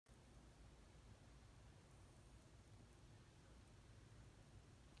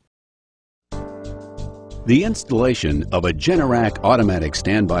The installation of a Generac automatic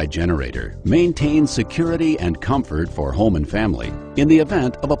standby generator maintains security and comfort for home and family in the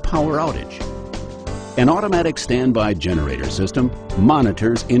event of a power outage. An automatic standby generator system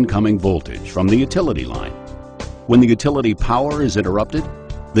monitors incoming voltage from the utility line. When the utility power is interrupted,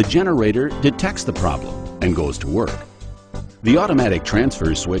 the generator detects the problem and goes to work. The automatic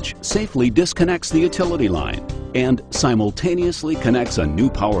transfer switch safely disconnects the utility line and simultaneously connects a new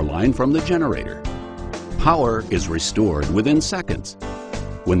power line from the generator. Power is restored within seconds.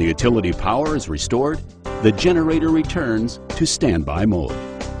 When the utility power is restored, the generator returns to standby mode.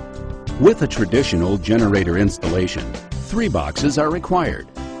 With a traditional generator installation, 3 boxes are required: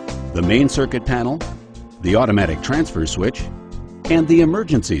 the main circuit panel, the automatic transfer switch, and the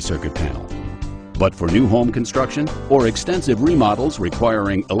emergency circuit panel. But for new home construction or extensive remodels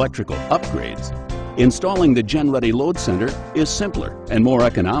requiring electrical upgrades, installing the GenReady Load Center is simpler and more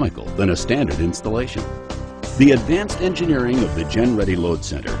economical than a standard installation. The advanced engineering of the GenReady Load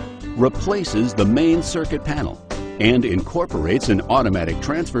Center replaces the main circuit panel and incorporates an automatic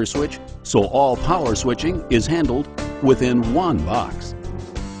transfer switch, so all power switching is handled within 1 box.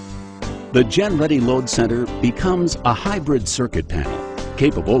 The GenReady Load Center becomes a hybrid circuit panel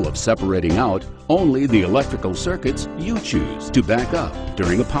capable of separating out only the electrical circuits you choose to back up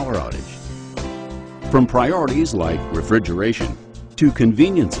during a power outage. From priorities like refrigeration to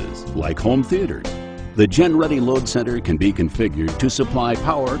conveniences like home theaters, the GenReady Load Center can be configured to supply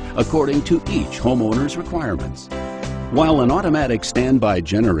power according to each homeowner's requirements. While an automatic standby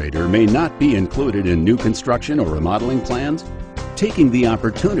generator may not be included in new construction or remodeling plans, taking the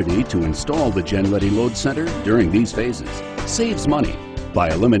opportunity to install the GenReady Load Center during these phases saves money by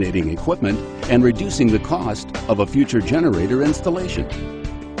eliminating equipment and reducing the cost of a future generator installation.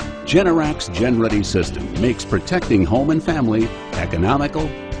 Generac's GenReady system makes protecting home and family economical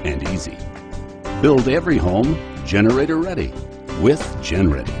and easy. Build every home generator ready with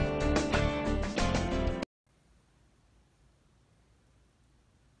GenReady.